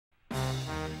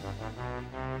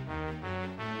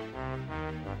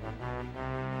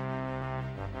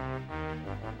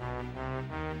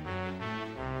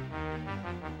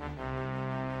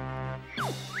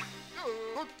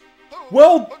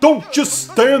Well, don't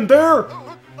just stand there!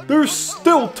 There's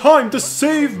still time to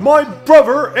save my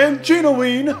brother and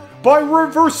Ginoline by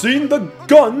reversing the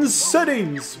gun's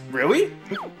settings! Really?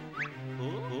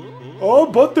 Oh,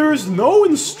 but there's no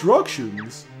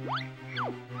instructions.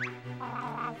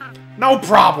 No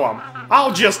problem.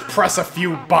 I'll just press a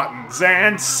few buttons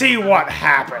and see what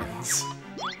happens.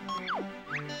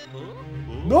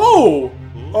 No!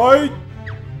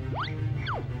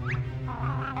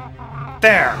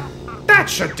 There. That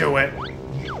should do it.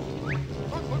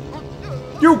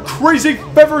 You crazy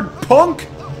feathered punk!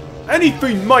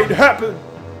 Anything might happen!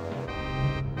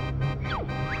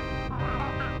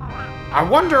 I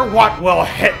wonder what will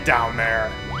hit down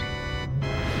there.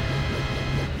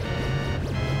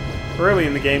 Early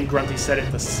in the game, Grunty set it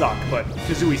to suck, but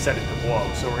Kazooie set it to blow,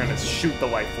 so we're gonna shoot the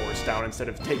life force down instead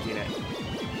of taking it.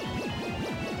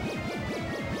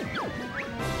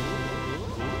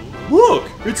 Look!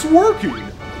 It's working!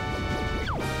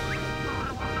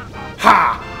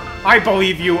 Ha! I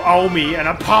believe you owe me an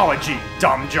apology,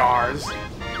 dumb jars.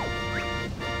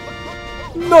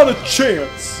 Not a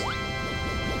chance!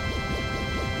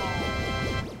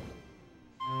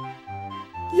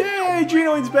 Yay!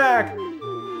 Ginoine's back!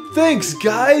 Thanks,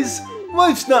 guys!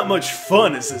 Life's not much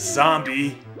fun as a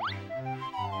zombie.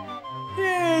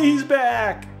 Yay, he's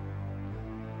back!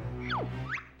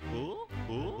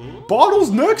 Bottle's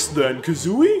next then,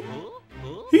 Kazooie?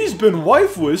 He's been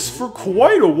wifeless for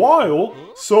quite a while,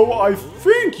 so I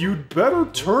think you'd better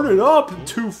turn it up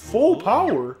to full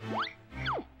power.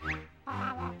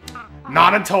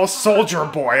 Not until Soldier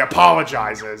Boy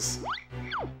apologizes.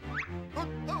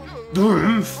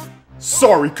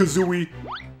 Sorry, Kazooie.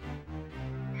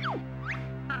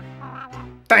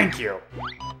 Thank you.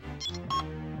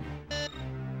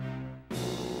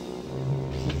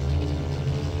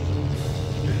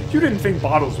 You didn't think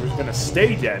Bottles was gonna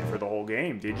stay dead for the whole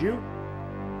game, did you?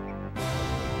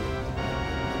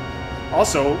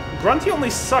 Also, Grunty only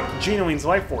sucked Genoline's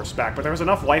life force back, but there was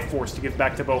enough life force to give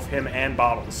back to both him and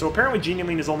Bottles. So apparently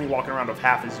Genoline is only walking around with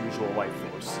half his usual life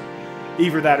force.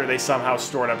 Either that or they somehow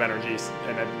stored up energies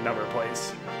in another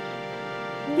place.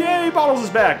 Yay, Bottles is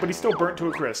back, but he's still burnt to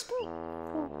a crisp.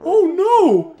 Oh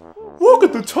no! Look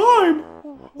at the time!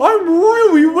 I'm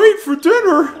really late for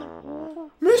dinner!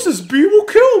 Mrs. B will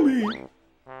kill me!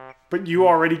 But you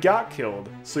already got killed,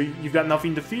 so you've got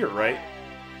nothing to fear, right?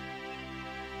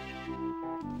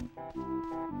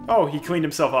 Oh, he cleaned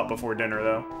himself up before dinner,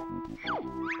 though.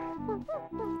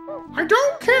 I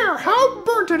don't care how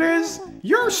burnt it is,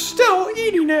 you're still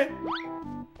eating it!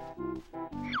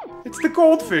 It's the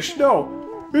goldfish,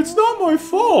 no. It's not my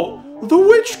fault. The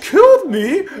witch killed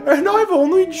me, and I've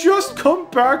only just come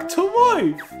back to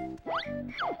life.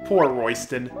 Poor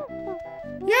Royston.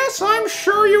 Yes, I'm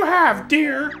sure you have,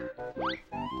 dear.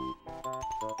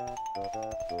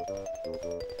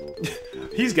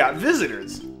 He's got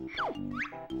visitors.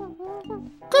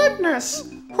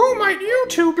 Goodness, who might you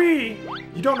two be?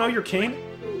 You don't know your king?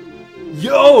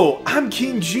 Yo, I'm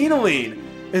King Genoline,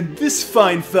 and this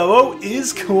fine fellow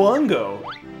is Klungo.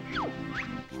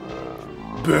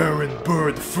 Baron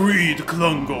Bird freed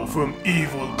Klungo from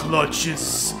evil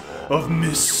clutches of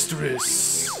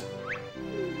Mistress.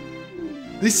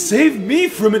 They saved me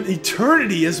from an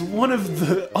eternity as one of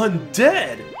the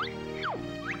undead.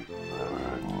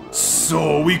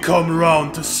 So we come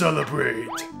around to celebrate.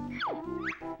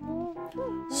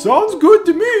 Sounds good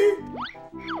to me.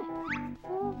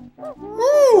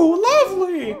 Ooh,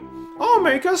 lovely. I'll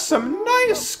make us some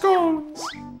nice scones.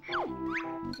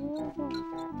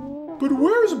 But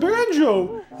where's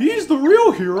Banjo? He's the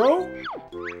real hero.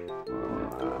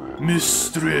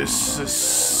 Mistress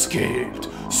escaped.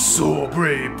 So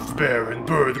brave Baron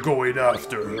Bird going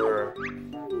after her.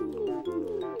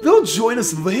 They'll join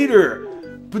us later.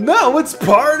 But now let's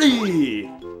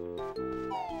party!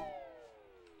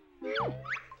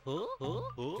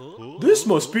 This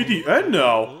must be the end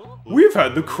now. We've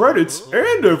had the credits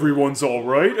and everyone's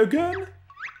alright again.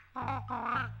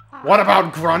 What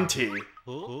about Grunty?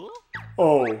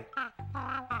 Oh.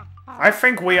 I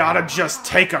think we ought to just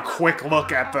take a quick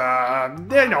look at the,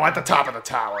 at the top of the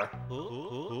tower.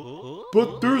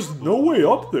 But there's no way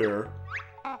up there.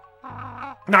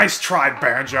 Nice try,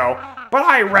 Banjo. But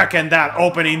I reckon that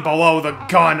opening below the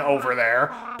gun over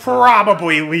there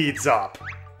probably leads up.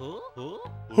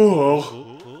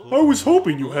 Oh, I was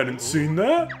hoping you hadn't seen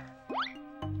that.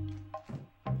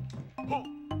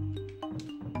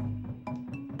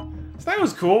 So that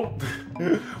was cool.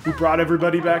 We brought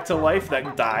everybody back to life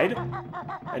that died,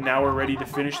 and now we're ready to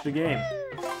finish the game.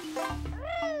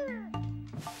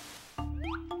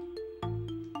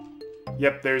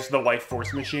 Yep, there's the life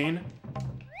force machine.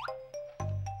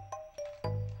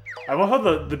 I love how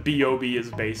the B.O.B. is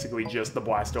basically just the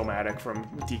Blastomatic from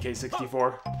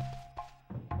DK64.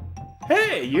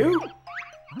 Hey, you!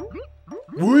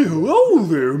 Why, hello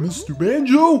there, Mr.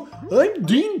 Banjo. I'm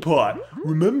Dean Pot.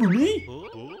 Remember me?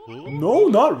 No,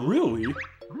 not really.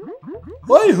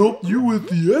 I helped you at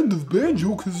the end of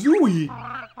Banjo-Kazooie.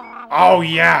 Oh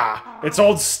yeah, it's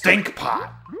old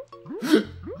Stinkpot.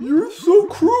 You're so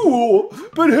cruel.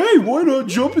 But hey, why not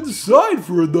jump inside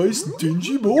for a nice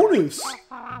dingy bonus?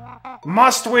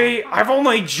 Must we? I've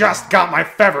only just got my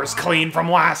feathers clean from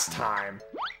last time.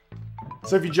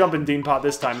 So if you jump in Dean Pot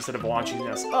this time instead of launching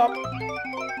us up...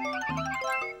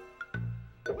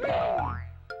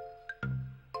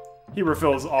 he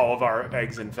refills all of our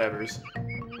eggs and feathers.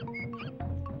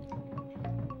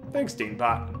 Thanks, Dean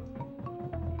Pot.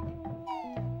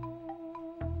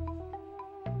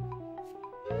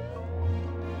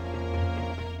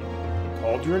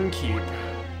 Cauldron Keep.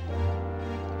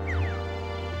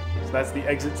 So that's the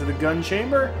exit to the gun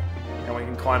chamber, and we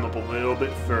can climb up a little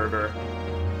bit further.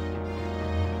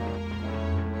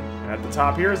 And at the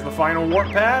top here is the final warp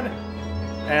pad,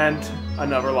 and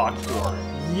another locked door.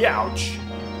 Youch!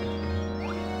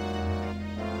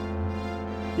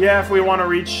 Yeah, if we want to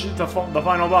reach the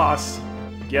final boss,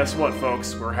 guess what,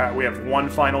 folks? We have one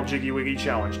final Jiggy Wiggy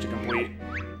challenge to complete.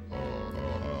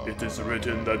 It is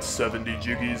written that 70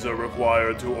 Jiggies are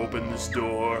required to open this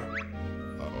door.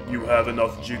 You have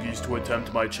enough Jiggies to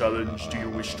attempt my challenge. Do you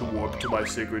wish to warp to my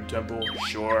sacred temple?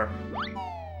 Sure.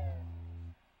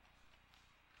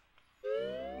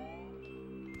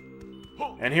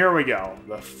 And here we go,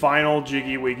 the final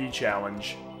Jiggy Wiggy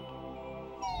challenge.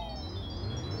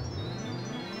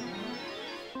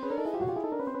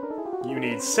 You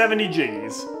need 70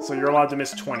 Jiggies, so you're allowed to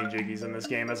miss 20 Jiggies in this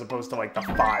game as opposed to like the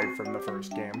 5 from the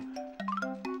first game.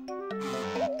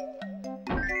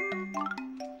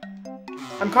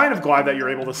 I'm kind of glad that you're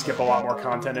able to skip a lot more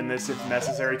content in this if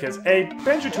necessary, because A,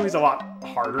 Banjo-Tooie is a lot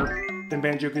harder than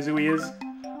Banjo-Kazooie is.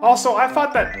 Also, I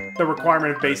thought that the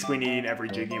requirement of basically needing every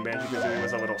Jiggy in Banjo-Kazooie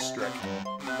was a little strict.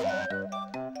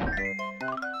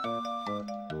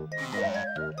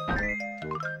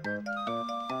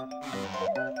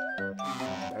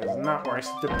 That is not where I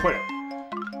said to put it.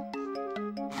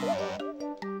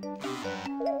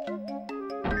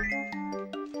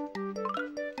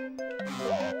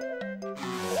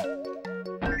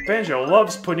 Banjo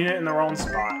loves putting it in the wrong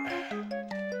spot.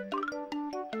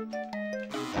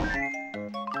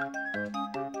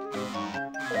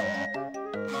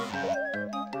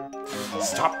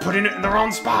 Stop putting it in the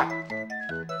wrong spot!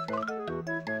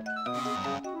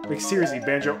 Like, seriously,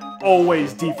 Banjo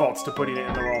always defaults to putting it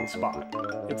in the wrong spot.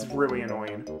 It's really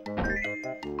annoying.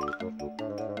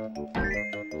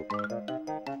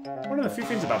 One of the few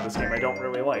things about this game I don't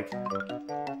really like.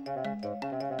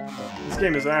 This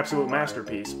game is an absolute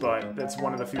masterpiece, but that's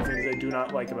one of the few things I do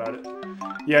not like about it.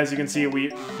 Yeah, as you can see,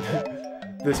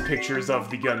 this picture's of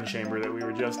the gun chamber that we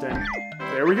were just in.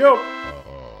 There we go!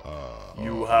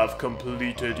 You have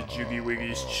completed Jiggy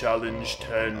Wiggy's Challenge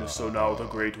 10, so now the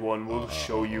Great One will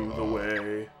show you the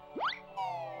way.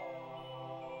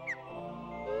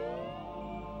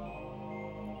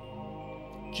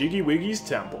 Jiggy Wiggy's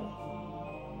Temple.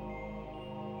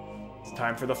 It's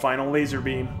time for the final laser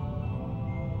beam.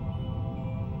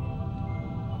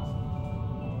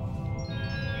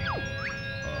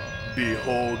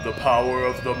 Behold the power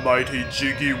of the mighty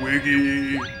Jiggy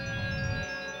Wiggy!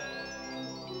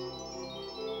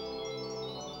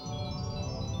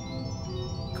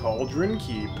 Cauldron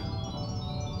Keep.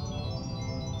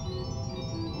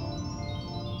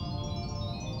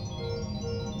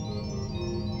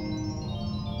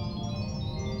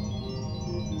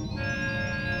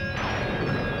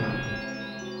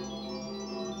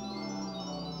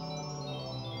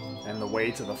 And the way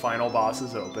to the final boss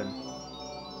is open.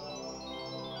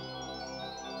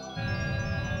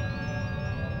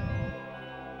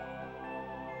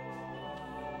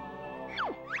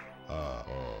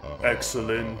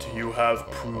 Excellent, you have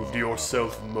proved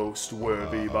yourself most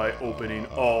worthy by opening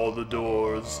all the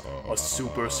doors. A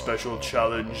super special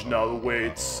challenge now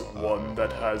awaits, one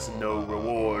that has no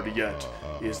reward yet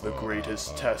is the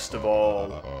greatest test of all.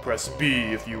 Press B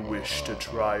if you wish to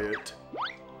try it.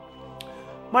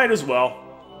 Might as well.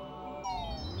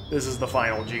 This is the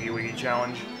final Jiggy Wiggy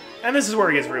challenge. And this is where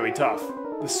it gets really tough.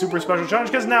 The super special challenge,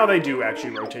 because now they do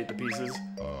actually rotate the pieces.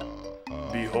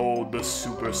 Behold the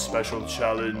super special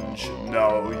challenge.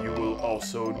 Now you will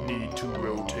also need to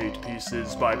rotate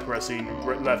pieces by pressing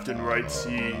left and right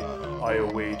C. I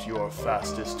await your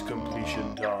fastest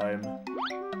completion time.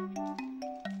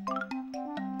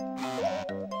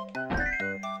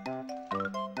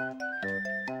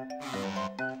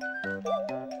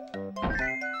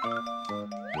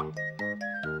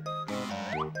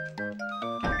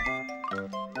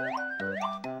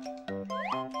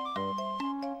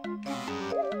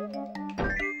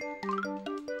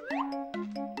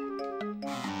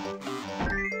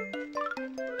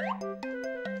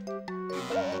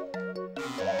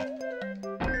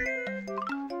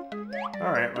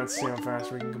 Alright, let's see how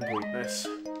fast we can complete this.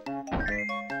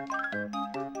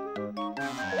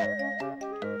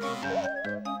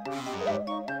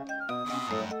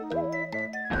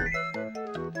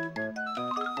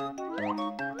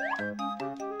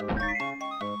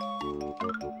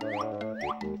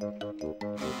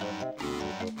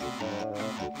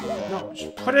 No,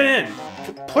 just put it in!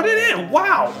 Put it in!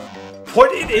 Wow!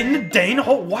 Put it in the dang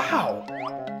hole! Wow!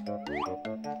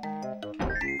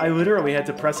 I literally had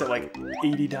to press it like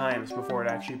 80 times before it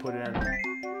actually put it in.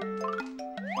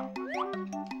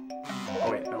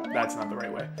 Oh wait, no, that's not the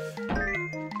right way.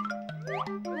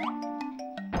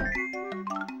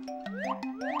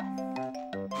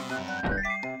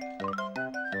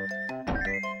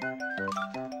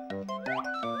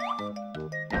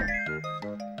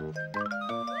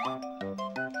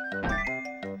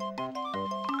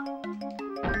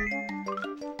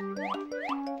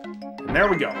 And there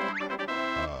we go.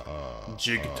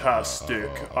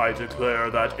 Jigtastic, I declare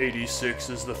that 86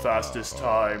 is the fastest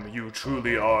time. You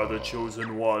truly are the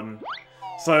chosen one.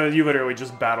 So you literally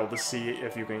just battle to see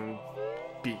if you can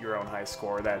beat your own high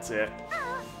score, that's it.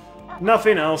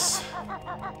 Nothing else.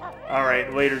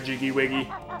 Alright, later Jiggy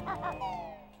Wiggy.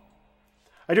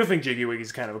 I do think Jiggy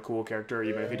Wiggy's kind of a cool character,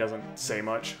 even if he doesn't say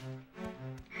much.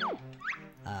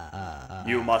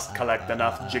 You must collect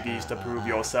enough Jiggies to prove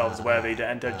yourselves worthy to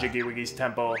enter Jiggy Wiggy's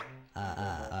temple.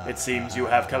 It seems you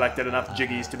have collected enough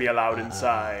Jiggies to be allowed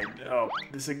inside. Oh,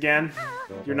 this again?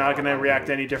 You're not gonna react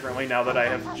any differently now that I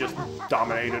have just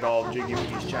dominated all of Jiggy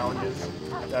Wiggy's challenges.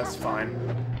 That's fine.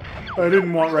 I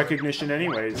didn't want recognition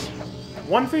anyways.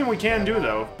 One thing we can do,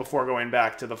 though, before going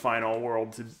back to the final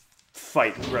world to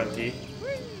fight Grunty.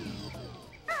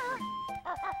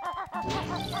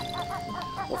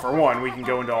 Well, for one, we can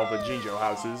go into all the Jinjo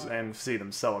houses and see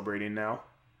them celebrating now.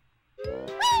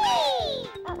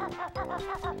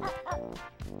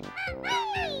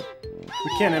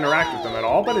 We can't interact with them at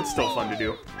all, but it's still fun to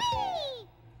do.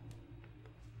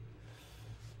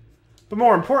 But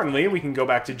more importantly, we can go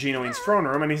back to Genoine's throne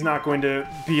room, and he's not going to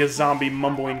be a zombie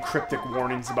mumbling cryptic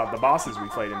warnings about the bosses we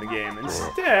fight in the game.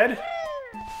 Instead,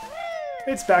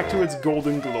 it's back to its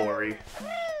golden glory.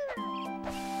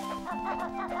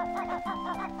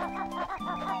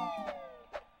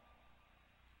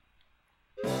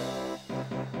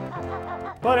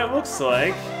 But it looks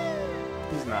like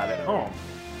he's not at home.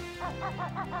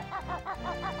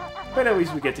 But at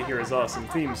least we get to hear his awesome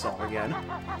theme song again.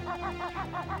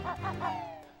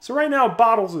 So right now,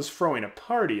 Bottles is throwing a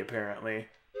party, apparently.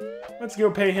 Let's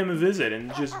go pay him a visit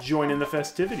and just join in the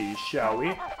festivities, shall we?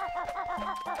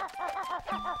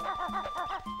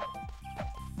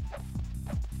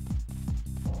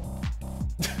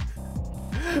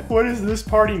 What is this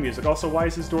party music? Also, why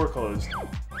is his door closed?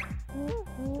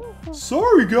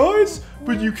 Sorry, guys,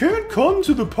 but you can't come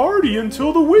to the party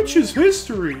until the witch's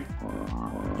history.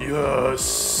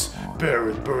 Yes,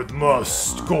 Bird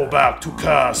must go back to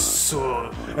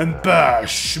castle and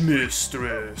bash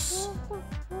mistress.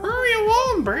 Hurry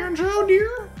along, Banjo,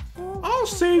 dear. I'll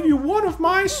save you one of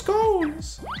my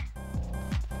scones.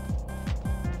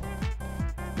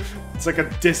 It's like a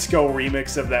disco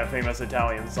remix of that famous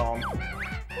Italian song.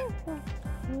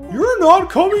 You're not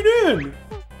coming in.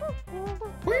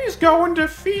 Please go and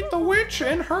defeat the witch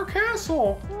in her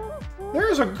castle.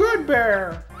 There's a good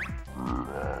bear.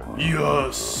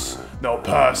 Yes. Now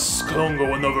pass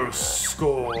Klungo another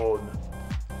scone.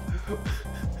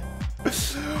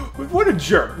 What a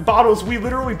jerk. Bottles, we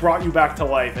literally brought you back to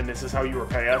life, and this is how you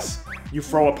repay us? You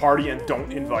throw a party and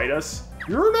don't invite us?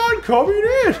 You're not coming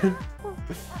in!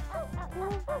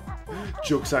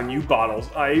 Joke's on you, Bottles.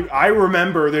 I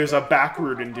remember there's a back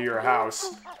route into your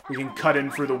house. We can cut in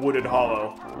through the wooded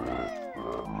hollow.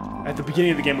 At the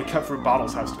beginning of the game, we cut through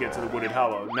Bottles' house to get to the wooded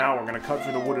hollow. Now we're gonna cut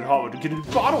through the wooded hollow to get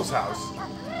into Bottles' house.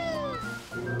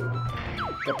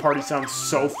 That party sounds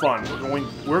so fun.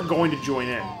 We're going to join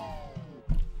in.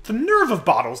 The nerve of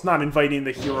Bottles not inviting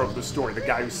the hero of the story, the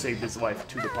guy who saved his life,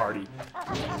 to the party.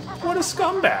 What a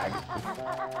scumbag.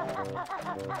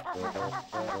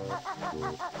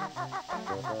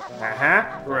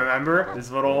 Remember this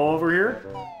little hole over here?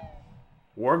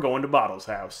 We're going to Bottles'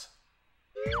 house.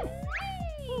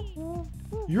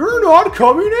 You're not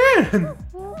coming in!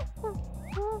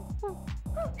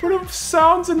 But it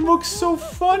sounds and looks so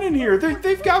fun in here.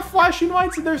 They've got flashing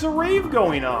lights and there's a rave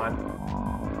going on.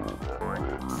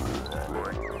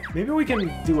 Maybe we can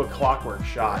do a clockwork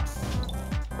shot.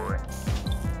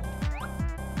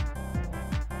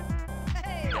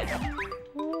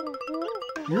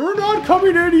 You're not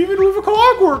coming in even with a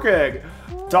clockwork egg!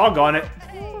 Doggone it.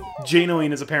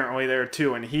 Janoline is apparently there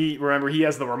too, and remember, he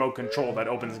has the remote control that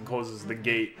opens and closes the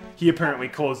gate. He apparently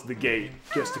closed the gate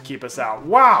just to keep us out.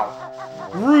 Wow!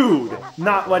 Rude!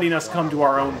 Not letting us come to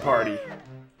our own party.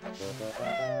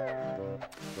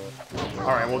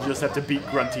 Alright, we'll just have to beat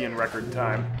Grunty in record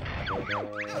time.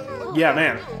 Yeah,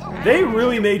 man. They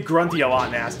really made Grunty a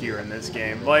lot nastier in this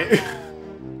game. Like...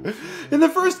 In the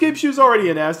first game, she was already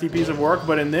a nasty piece of work,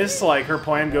 but in this, like, her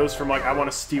plan goes from, like, I want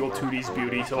to steal Tootie's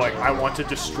beauty to, like, I want to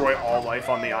destroy all life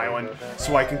on the island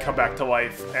so I can come back to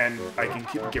life and I can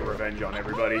get revenge on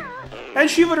everybody. And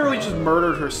she literally just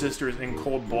murdered her sisters in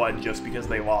cold blood just because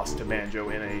they lost to Banjo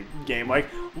in a game. Like,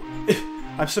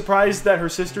 I'm surprised that her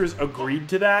sisters agreed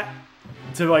to that,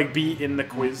 to, like, be in the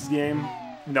quiz game,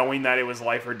 knowing that it was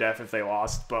life or death if they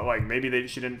lost, but like maybe they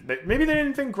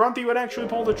didn't think Grunty would actually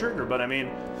pull the trigger. But I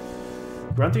mean,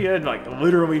 Grunty had like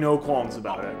literally no qualms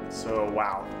about it. So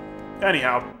wow.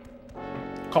 Anyhow,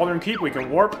 Cauldron Keep, we can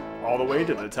warp all the way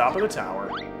to the top of the tower.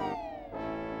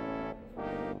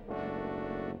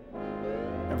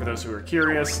 And for those who are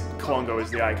curious, Klungo is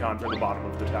the icon for the bottom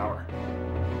of the tower.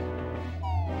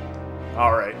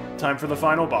 All right, time for the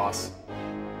final boss.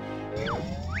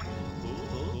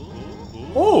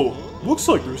 Oh, looks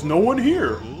like there's no one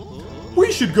here.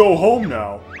 We should go home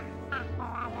now.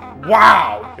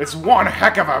 Wow, it's one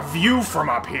heck of a view from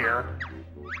up here.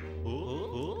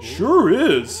 Sure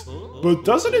is, but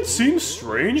doesn't it seem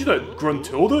strange that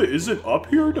Gruntilda isn't up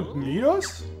here to meet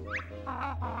us?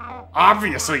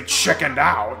 Obviously chickened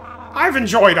out. I've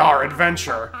enjoyed our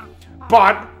adventure,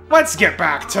 but let's get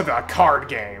back to the card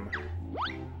game.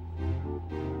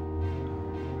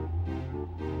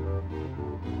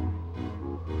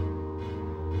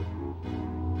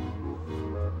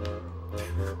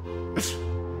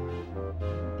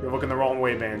 You're looking the wrong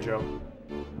way, Banjo.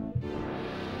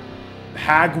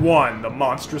 Hag 1, the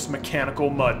monstrous mechanical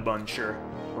mud buncher.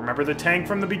 Remember the tank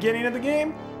from the beginning of the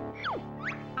game?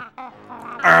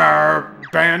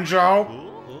 Banjo?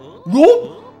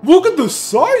 Look at the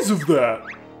size of that!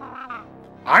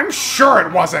 I'm sure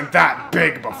it wasn't that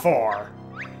big before.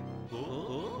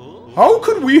 How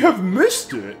could we have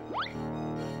missed it?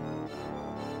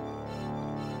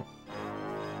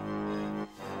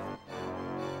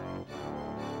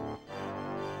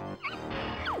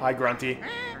 Hi, Grunty.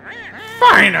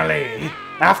 Finally!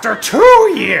 After 2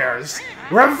 years!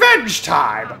 Revenge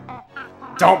time!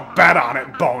 Don't bet on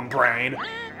it, Bone Brain.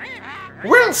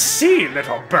 We'll see,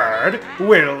 little bird.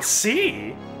 We'll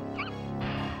see.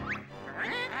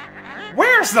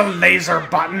 Where's the laser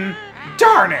button?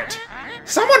 Darn it!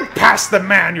 Someone pass the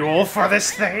manual for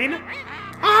this thing.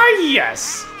 Ah,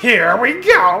 yes. Here we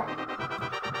go.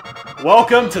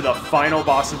 Welcome to the final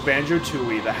boss of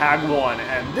Banjo-Tooie, the Hag 1,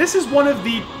 and this is one of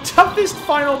the toughest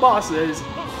final bosses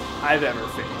I've ever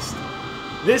faced.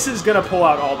 This is gonna pull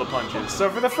out all the punches, so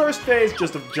for the first phase,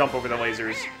 just to jump over the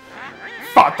lasers.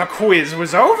 Thought the quiz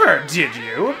was over, did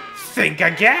you? Think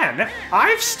again.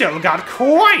 I've still got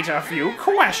quite a few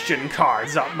question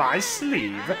cards up my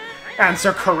sleeve.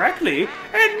 Answer correctly,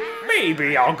 and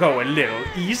maybe I'll go a little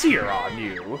easier on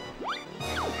you.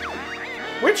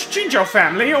 Which Jinjo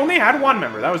family only had one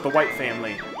member? That was the White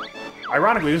family.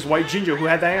 Ironically, it was White Jinjo who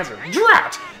had that answer.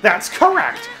 Drat! That's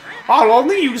correct! I'll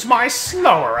only use my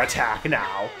slower attack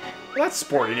now. That's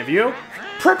sporting of you.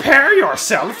 Prepare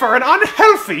yourself for an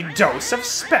unhealthy dose of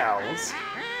spells.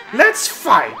 Let's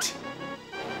fight!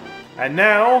 And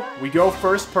now, we go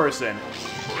first person.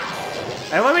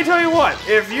 And let me tell you what,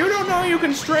 if you don't know you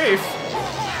can strafe,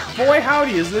 boy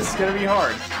howdy is this gonna be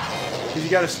hard. Because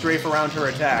you gotta strafe around her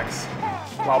attacks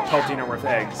while pelting her with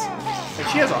eggs. And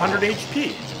she has 100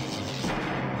 HP.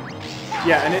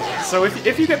 Yeah, and so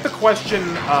if you get the question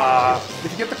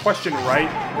right,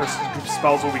 her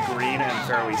spells will be green and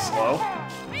fairly slow.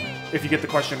 If you get the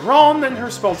question wrong, then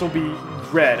her spells will be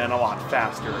red and a lot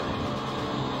faster.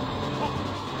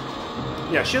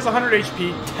 Yeah, she has 100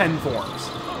 HP, 10 forms.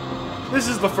 This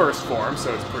is the first form,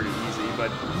 so it's pretty easy,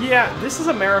 but yeah, this is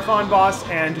a marathon boss,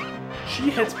 and She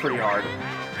hits pretty hard.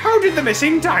 How did the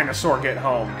missing dinosaur get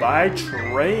home? By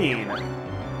train.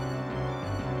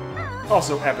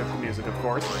 Also epic music, of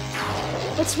course.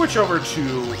 Let's switch over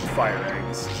to fire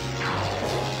eggs.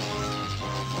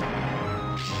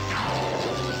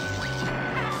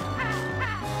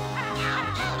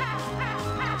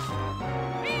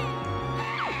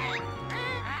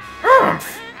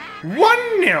 Oomph!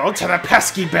 1-0 to the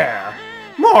pesky bear.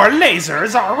 More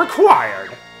lasers are required.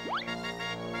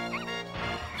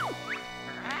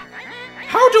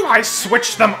 How do I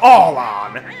switch them all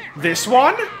on? This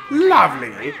one?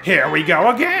 Lovely. Here we go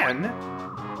again.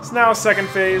 It's now second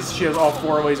phase. She has all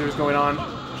 4 lasers going on.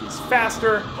 She's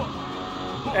faster.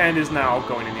 And is now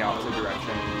going in the opposite direction.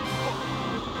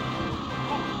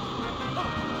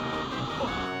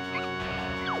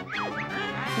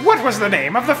 What was the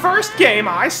name of the first game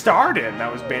I starred in?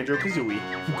 That was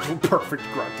Banjo-Kazooie. Perfect,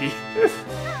 Grunty.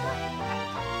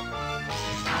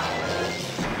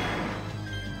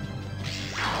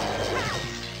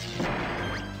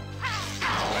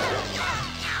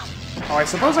 Oh, I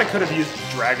suppose I could have used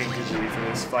Dragon Kazooie for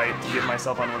this fight to give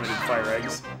myself unlimited fire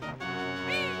eggs.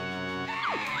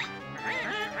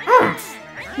 Oomph!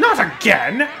 Not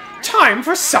again! Time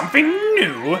for something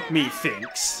new,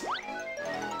 methinks.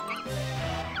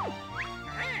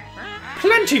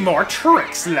 Plenty more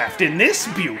tricks left in this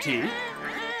beauty.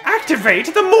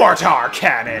 Activate the mortar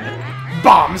cannon.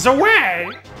 Bombs away!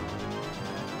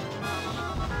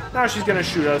 Now she's gonna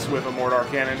shoot us with a mortar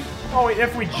cannon. Oh,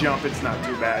 if we jump, it's not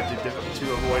too bad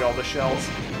to avoid all the shells.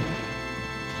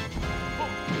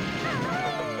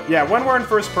 Yeah, when we're in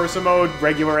first-person mode,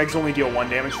 regular eggs only deal 1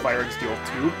 damage, fire eggs deal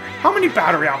 2. How many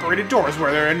battery-operated doors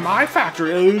were there in my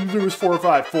factory? There was 4 or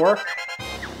 5. 4?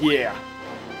 Yeah.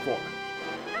 4.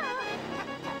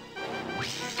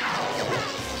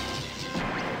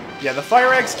 Yeah, the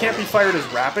fire eggs can't be fired as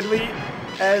rapidly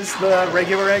as the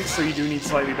regular eggs, so you do need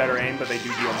slightly better aim, but they do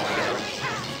deal more damage.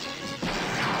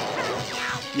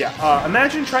 Yeah,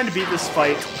 imagine trying to beat this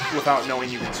fight without knowing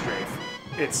you can strafe.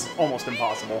 It's almost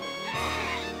impossible.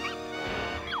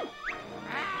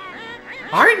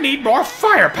 I need more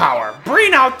firepower!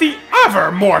 Bring out the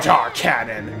other mortar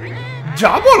cannon!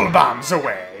 Double bombs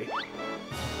away!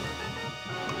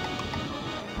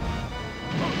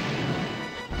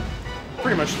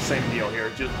 Pretty much the same deal here,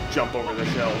 just jump over the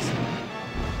shells.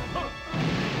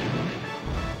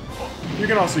 You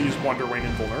can also use Wonder Wing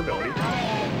and Vulnerability.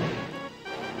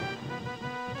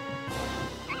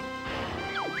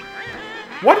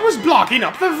 What was blocking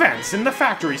up the vents in the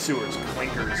factory sewers?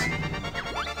 Clinkers.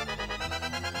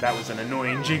 That was an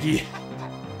annoying Jiggy.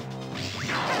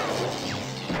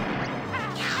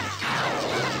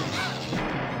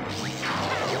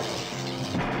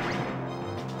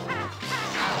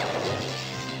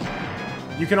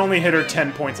 You can only hit her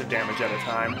 10 points of damage at a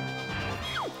time.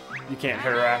 You can't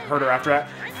hurt her after that.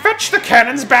 Fetch the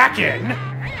cannons back in!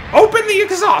 Open the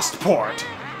exhaust port!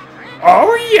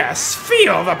 Oh yes,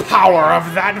 feel the power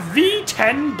of that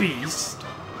V10 beast!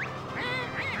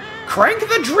 Crank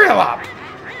the drill up!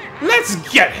 Let's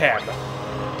get him!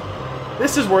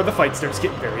 This is where the fight starts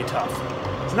getting very tough.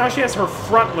 So now she has her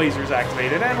front lasers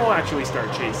activated and will actually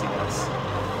start chasing us.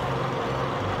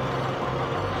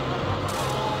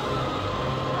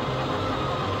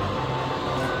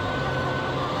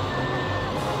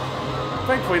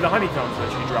 Thankfully, the honeycombs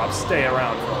that she drops stay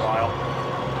around for a while.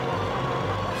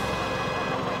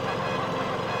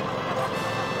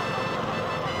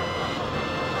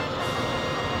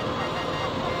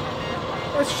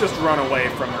 Let's just run away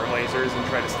from her lasers and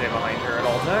try to stay behind her at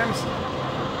all times.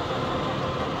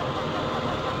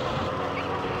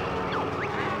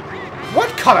 What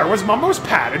color was Mumbo's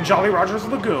pad in Jolly Roger's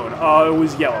Lagoon? It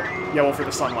was yellow. Yellow for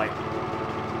the sunlight.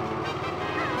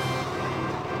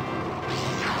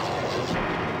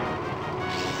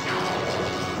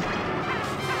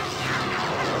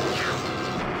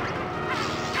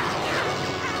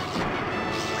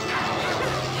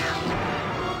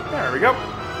 There we go.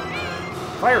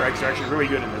 Fire eggs are actually really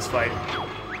good in this fight.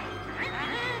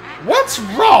 What's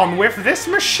wrong with this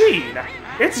machine?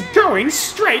 It's going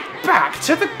straight back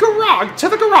to the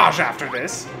garage after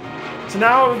this. So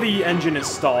now the engine is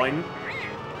stalling.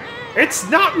 It's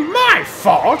not my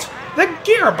fault! The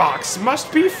gearbox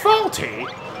must be faulty!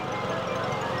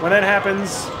 When that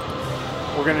happens,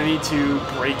 we're gonna need to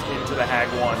break into the Hag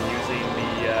 1 using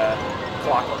the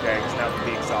clockwork eggs now that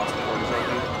the exhaust port is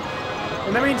open.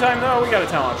 In the meantime, though, we got a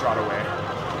Talon Trot away.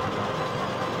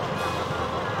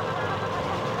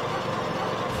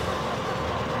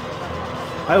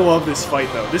 I love this fight,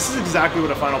 though. This is exactly what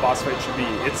a final boss fight should be.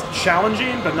 It's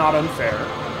challenging, but not unfair.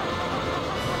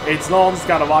 It's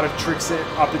got a lot of tricks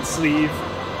up its sleeve.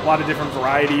 A lot of different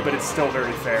variety, but it's still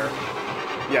very fair.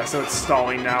 Yeah, so it's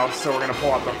stalling now, so we're gonna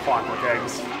pull out the clockwork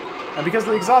eggs. And because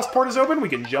the exhaust port is open, we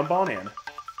can jump on in.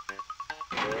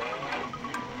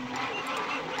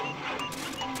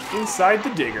 Inside the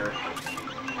digger.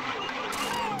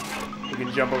 We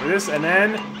can jump over this and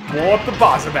then blow up the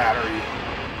Baza battery.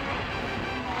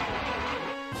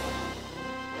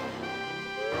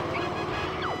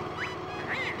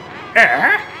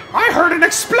 I heard an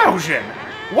explosion!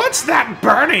 What's that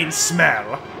burning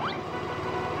smell?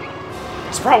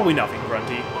 It's probably nothing,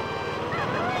 Grunty.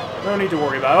 No need to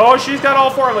worry about it. Oh, she's got all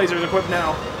 4 lasers equipped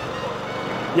now.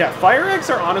 Yeah, fire eggs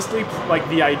are honestly, like,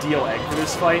 the ideal egg for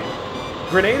this fight.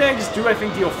 Grenade eggs do, I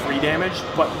think, deal free damage,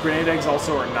 but grenade eggs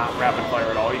also are not rapid fire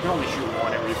at all. You can only shoot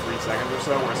 1 every 3 seconds or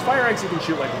so, whereas fire eggs you can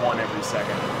shoot, like, 1 every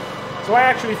second. So I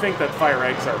actually think that fire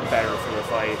eggs are better for the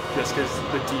fight, just because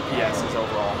the DPS is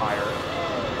overall higher.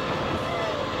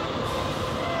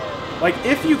 Like,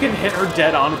 if you can hit her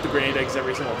dead on with the grenade eggs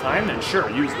every single time, then sure,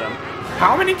 use them.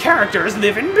 How many characters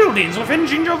live in buildings within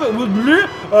Gingerville?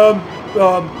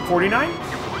 49?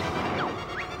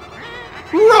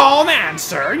 Wrong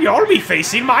answer! You'll be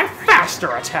facing my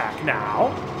faster attack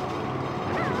now!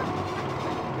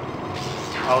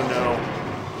 Oh no.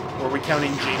 Were we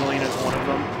counting Janeline as one of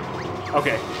them?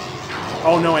 Okay.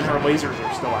 Oh no, and her lasers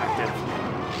are still active.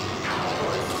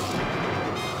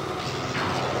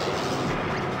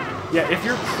 Yeah, if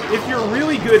you're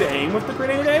really good aim with the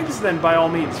grenade eggs, then by all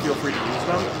means feel free to use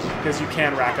them, because you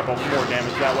can rack up more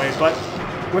damage that way, but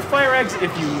with fire eggs,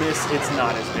 if you miss, it's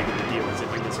not as big of a deal as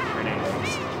if you miss with grenade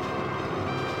eggs.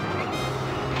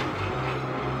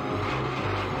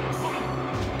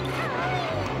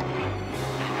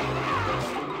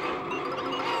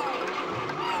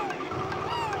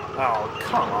 Oh,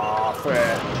 come off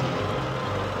it.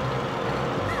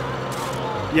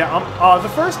 Yeah, the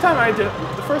first time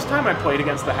I played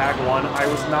against the Hag 1, I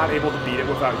was not able to beat it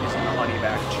without using the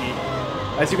honeyback cheat.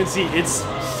 As you can see, it's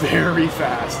very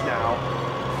fast now,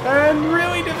 and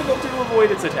really difficult to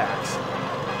avoid its attacks.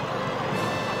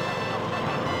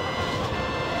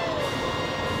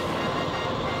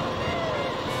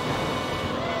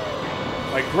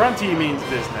 Like, Grunty means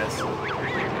business.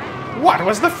 What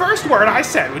was the first word I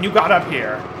said when you got up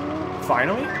here?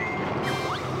 Finally?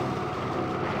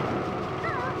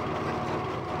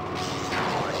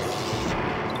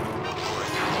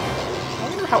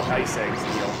 How ice eggs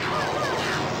deal.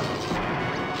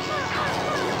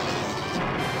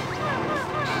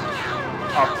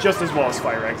 Oh, just as well as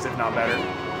fire eggs, if not better.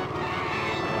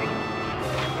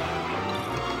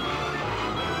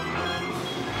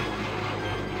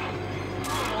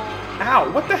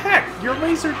 Ow, what the heck? Your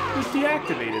laser was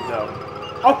deactivated, though.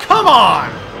 Oh, come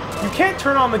on! You can't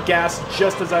turn on the gas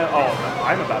just as I... Oh, no,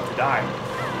 I'm about to die.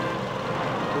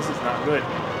 This is not good.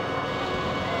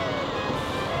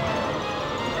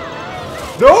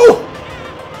 No!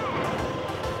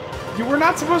 You were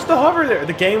not supposed to hover there.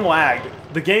 The game lagged.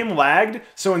 The game lagged,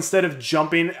 so instead of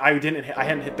jumping, I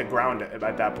hadn't hit the ground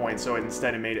at that point, so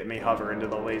instead it made me hover into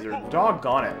the laser.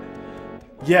 Doggone it.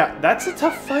 Yeah, that's a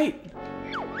tough fight.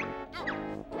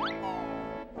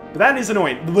 But that is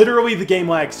annoying. Literally, the game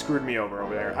lag screwed me over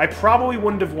there. I probably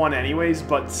wouldn't have won anyways,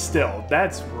 but still,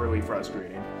 that's really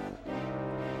frustrating.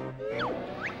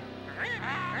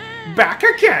 Back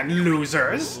again,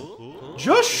 losers!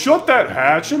 Just shut that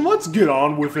hatch and let's get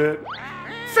on with it.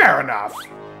 Fair enough.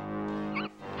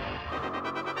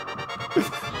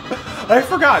 I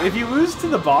forgot, if you lose to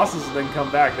the bosses and then come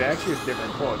back, they actually have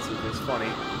different quotes, which is funny.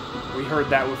 We heard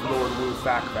that with Lord Wu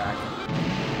Fack.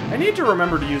 I need to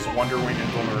remember to use Wonder Wing and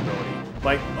Vulnerability.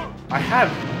 Like, I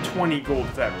have 20 gold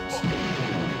feathers.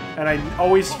 And I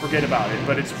always forget about it,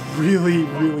 but it's really,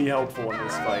 really helpful in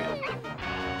this fight.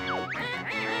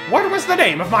 What was the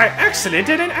name of my excellent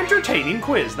and entertaining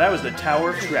quiz? That was the Tower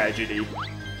of Tragedy.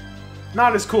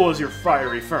 Not as cool as your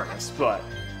fiery furnace, but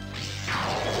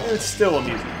it's still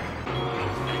amusing.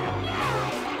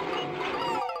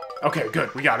 Okay,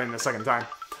 good. We got it in the second time.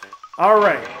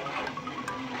 Alright.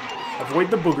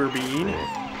 Avoid the booger bean.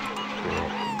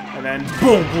 And then,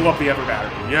 boom, blew up the other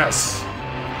battery. Yes!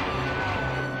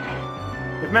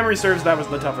 If memory serves, that was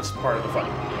the toughest part of the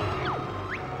fight.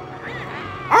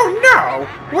 Oh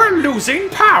no! We're losing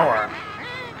power!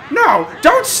 No!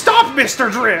 Don't stop,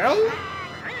 Mr. Drill!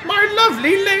 My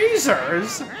lovely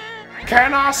lasers!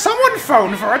 Can someone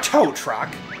phone for a tow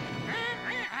truck?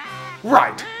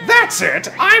 Right, that's it!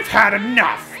 I've had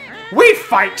enough! We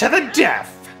fight to the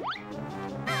death!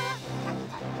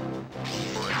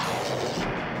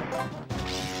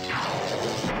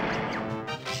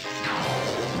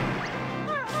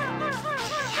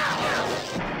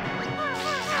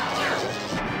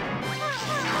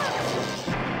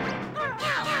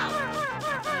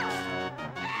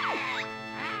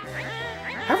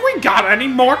 we got any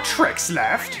more tricks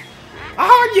left?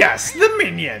 Ah, yes, the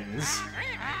minions.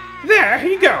 There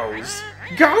he goes.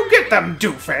 Go get them,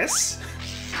 doofus.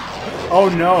 Oh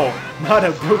no, not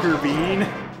a booger bean.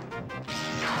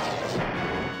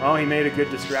 Oh, he made a good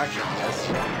distraction, I guess.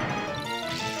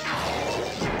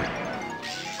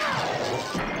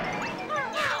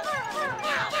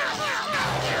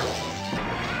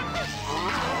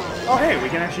 Oh hey, we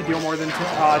can actually deal more than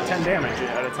 10 damage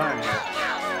at a time here.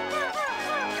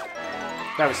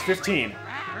 That was 15.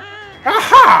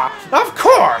 Aha! Of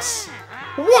course!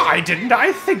 Why didn't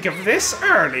I think of this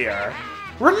earlier?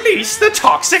 Release the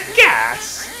toxic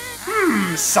gas!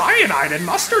 Cyanide and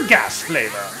mustard gas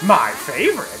flavor. My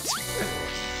favorite.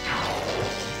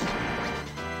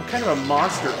 What kind of a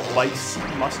monster likes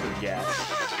mustard gas?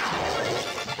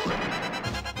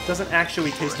 Doesn't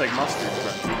actually taste like mustard,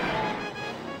 Grunty.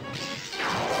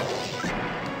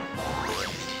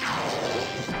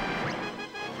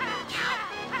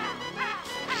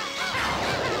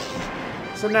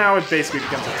 So now it basically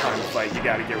becomes a time fight. You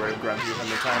gotta get rid of Grunty within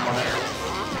the time limit.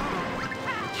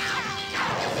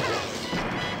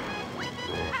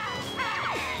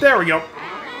 There we go.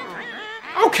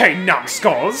 Okay,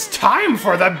 numbskulls, time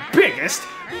for the biggest,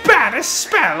 baddest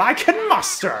spell I can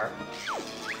muster.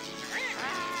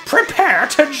 Prepare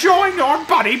to join your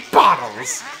buddy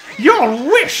Bottles. You'll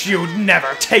wish you'd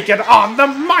never taken on the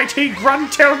mighty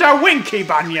Gruntilda Winky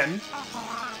Bunyan.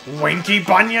 Winky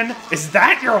Bunyan? Is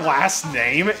that your last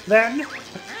name, then?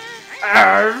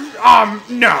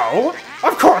 No.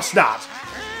 Of course not.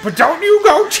 But don't you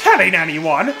go telling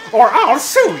anyone, or I'll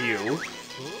sue you.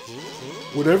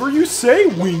 Whatever you say,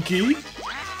 Winky.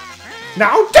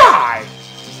 Now die!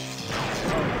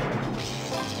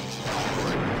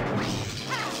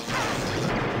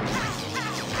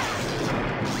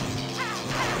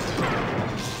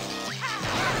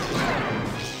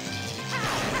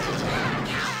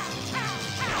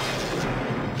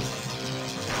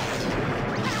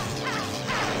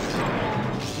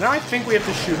 Now I think we have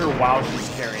to shoot her while she's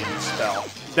carrying the spell.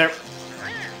 There.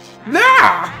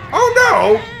 Nah! Oh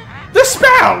no! The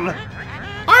spell!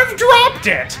 I've dropped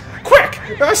it! Quick!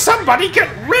 Somebody get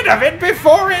rid of it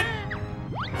before it...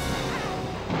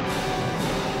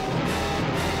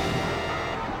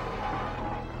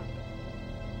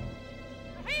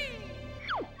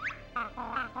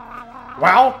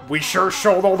 Well, we sure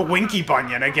showed old Winky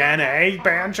Bunyan again, eh,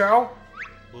 Banjo?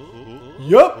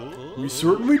 Yup, we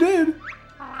certainly did.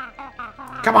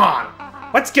 Come on,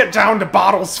 let's get down to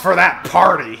Bottles for that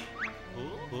party.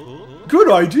 Good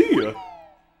idea.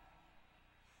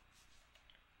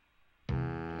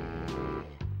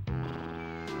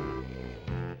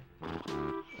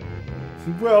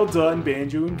 Well done,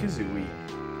 Banjo and Kazooie.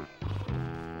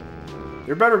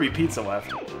 There better be pizza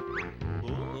left.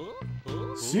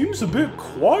 Seems a bit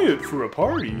quiet for a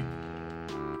party.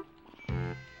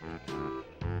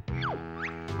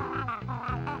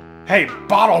 Hey,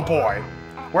 Bottle Boy!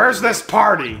 Where's this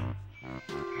party?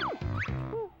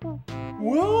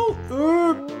 Well,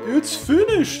 it's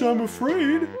finished, I'm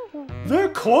afraid.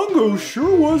 That Klungo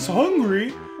sure was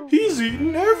hungry. He's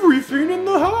eaten everything in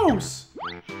the house.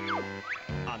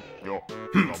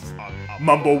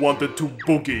 Mumbo wanted to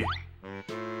boogie.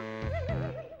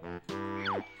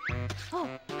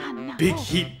 Big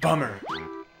heat bummer.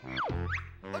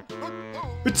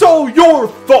 It's all your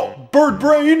fault, Bird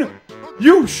Brain!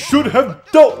 You should have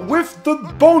dealt with the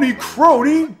bony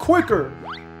crony quicker!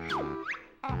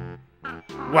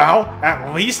 Well,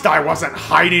 at least I wasn't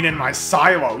hiding in my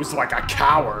silos like a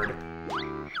coward.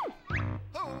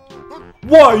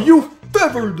 Why, you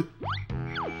feathered!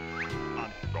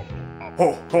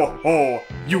 Ho ho ho!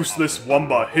 Useless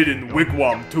Wumba hidden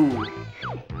wigwam too!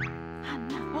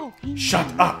 Shut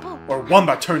up, or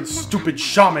Wumba turns stupid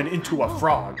shaman into a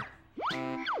frog.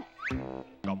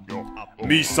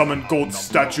 Me summon gold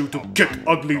statue to kick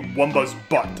ugly Wumba's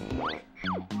butt.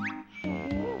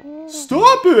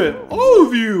 Stop it, all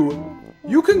of you!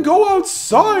 You can go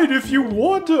outside if you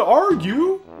want to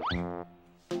argue.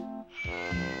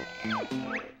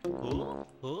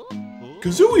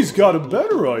 Kazooie's got a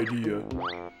better idea.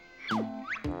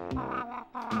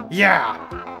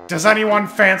 Yeah! Does anyone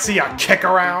fancy a kick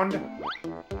around?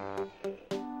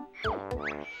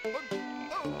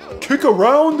 Kick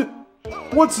around?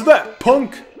 What's that,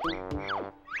 punk?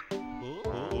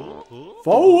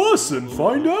 Follow us and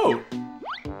find out.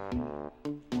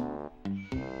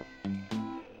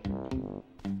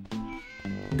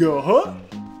 Huh?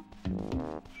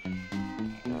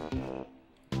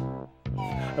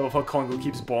 I love how Kongo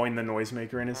keeps blowing the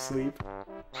noisemaker in his sleep.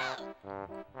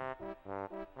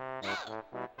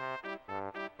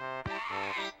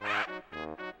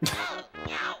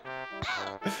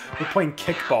 We're playing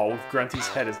kickball with Grunty's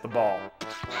head as the ball.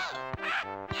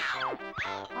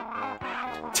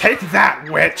 Take that,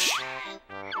 witch!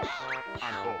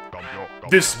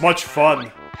 This much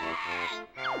fun.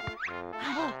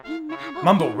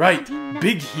 Mumble right,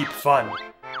 big heap fun.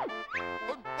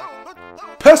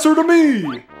 Pass her to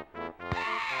me!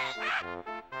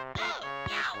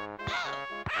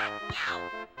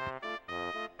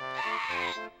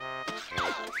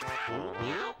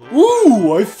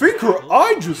 Ooh, I think her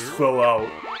eye just fell out.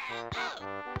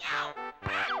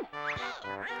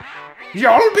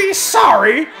 You'll be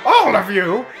sorry, all of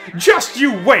you! Just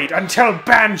you wait until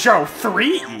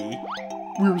Banjo-Tooie!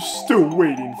 We're still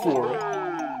waiting for it.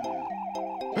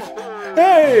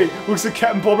 Hey! Looks like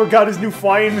Captain Bulber got his new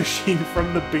flying machine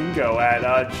from the bingo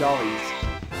at Jolly's.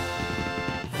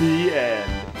 The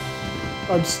end.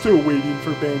 I'm still waiting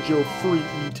for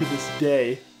Banjo-Tooie to this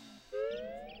day.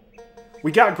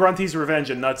 We got Grunty's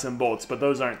Revenge and Nuts and Bolts, but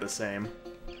those aren't the same.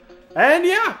 And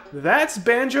yeah, that's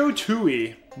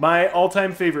Banjo-Tooie, my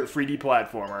all-time favorite 3D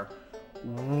platformer.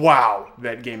 Wow,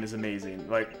 that game is amazing.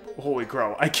 Like, holy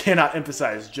crow. I cannot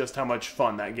emphasize just how much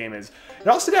fun that game is. It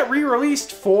also got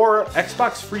re-released for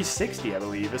Xbox 360, I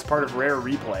believe, as part of Rare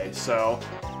Replay. So,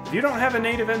 if you don't have a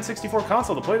native N64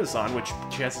 console to play this on, which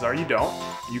chances are you don't,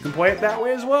 you can play it that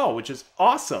way as well, which is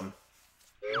awesome.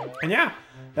 And yeah,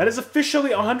 that is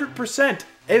officially 100%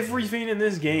 everything in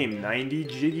this game. 90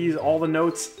 jiggies, all the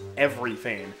notes,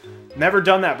 everything. Never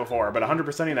done that before, but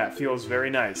 100%ing that feels very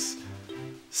nice.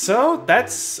 So,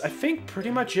 that's, I think, pretty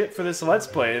much it for this Let's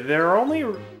Play. There are only,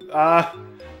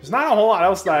 there's not a whole lot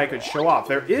else that I could show off.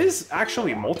 There is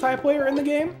actually multiplayer in the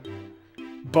game,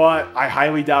 but I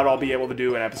highly doubt I'll be able to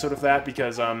do an episode of that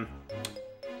because,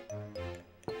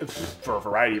 for a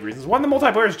variety of reasons. One, the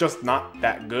multiplayer is just not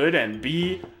that good, and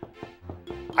B,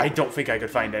 I don't think I could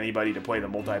find anybody to play the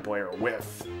multiplayer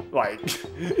with. Like,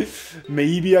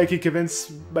 maybe I could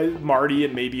convince Marty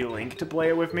and maybe Link to play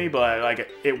it with me, but, like,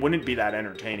 it wouldn't be that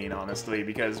entertaining, honestly,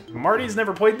 because Marty's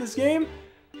never played this game,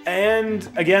 and,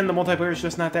 again, the multiplayer is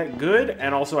just not that good,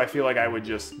 and also I feel like I would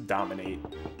just dominate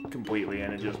completely,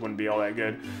 and it just wouldn't be all that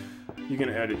good. You can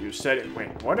edit your setting. Wait,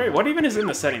 what even is in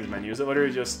the settings menu? Is it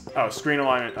literally just screen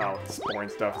alignment? Oh, it's boring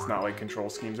stuff. It's not like control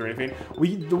schemes or anything.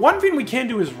 The one thing we can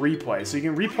do is replay. So you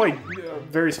can replay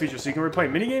various features. So you can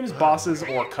replay minigames, bosses,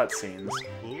 or cutscenes.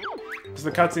 So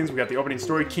the cutscenes, we got the opening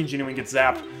story. King Genuine gets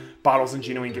zapped. Bottles and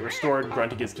Genuine get restored.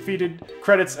 Grunty gets defeated.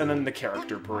 Credits, and then the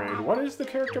character parade. What is the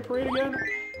character parade again?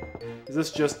 Is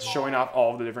this just showing off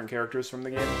all of the different characters from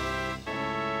the game?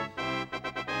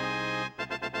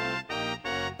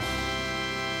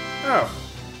 Oh,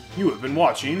 you have been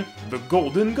watching The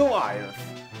Golden Goliath.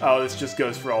 Oh, this just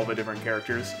goes for all the different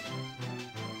characters.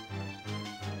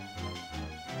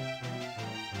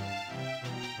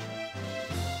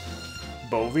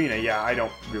 Bovina, yeah, I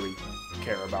don't really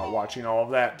care about watching all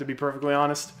of that, to be perfectly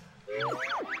honest.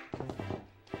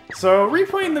 So,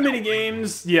 replaying the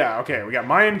minigames, yeah, okay, we got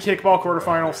Mayan Kickball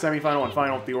quarterfinal, semifinal, and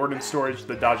final, the Ordnance Storage,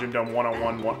 the Dodge and Dome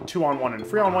 1-on-1, 2-on-1, and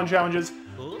 3-on-1 challenges,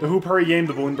 the Hoop Hurry game,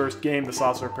 the Balloon Burst game, the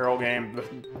Saucer Peril game, the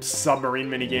Submarine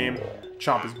minigame,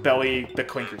 Chompa's Belly, the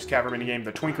Clinker's Cavern minigame,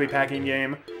 the Twinkly Packing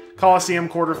game, Coliseum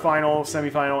quarterfinal,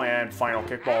 semifinal, and final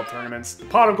kickball tournaments, the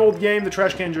Pot of Gold game, the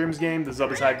Trash Can Dreams game, the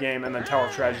Zubba's Hive game, and then Tower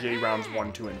of Tragedy rounds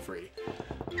 1, 2, and 3.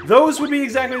 Those would be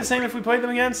exactly the same if we played them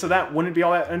again, so that wouldn't be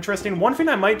all that interesting. One thing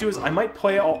I might do is I might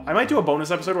do a bonus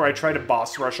episode where I try to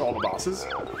boss rush all the bosses.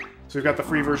 So we've got the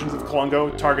free versions of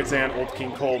Klungo, Target Zan, Old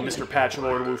King Cole, Mr. Patch,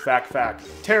 Lord Wu, Fact,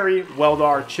 Terry,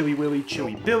 Weldar, Chili Willy,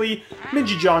 Chili Billy,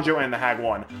 Minji Jonjo, and the Hag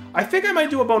 1. I think I might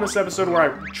do a bonus episode where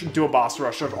I do a boss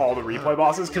rush of all the replay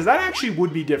bosses, because that actually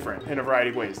would be different in a variety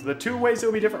of ways. The two ways it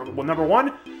would be different, well, number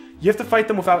one, you have to fight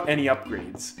them without any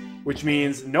upgrades, which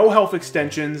means no health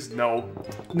extensions, no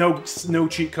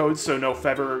cheat codes, so no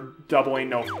feather doubling,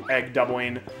 no egg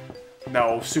doubling,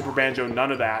 no Super Banjo,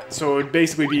 none of that. So it would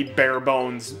basically be bare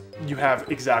bones. You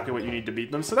have exactly what you need to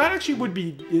beat them. So that actually would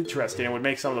be interesting. It would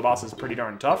make some of the bosses pretty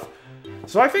darn tough.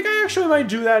 So I think I actually might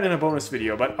do that in a bonus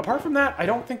video. But apart from that, I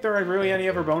don't think there are really any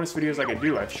other bonus videos I could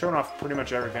do. I've shown off pretty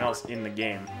much everything else in the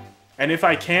game. And if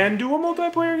I can do a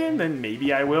multiplayer game, then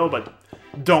maybe I will, but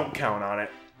don't count on it.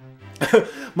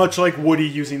 Much like Woody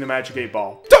using the Magic 8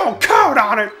 Ball. Don't count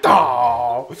on it!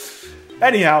 Oh!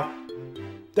 Anyhow,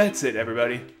 that's it,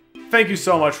 everybody. Thank you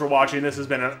so much for watching. This has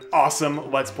been an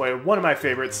awesome Let's Play. One of my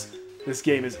favorites. This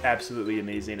game is absolutely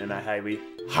amazing, and I highly,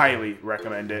 highly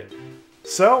recommend it.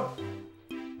 So,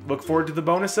 look forward to the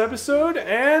bonus episode,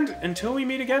 and until we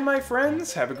meet again, my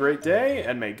friends, have a great day,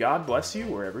 and may God bless you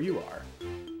wherever you are.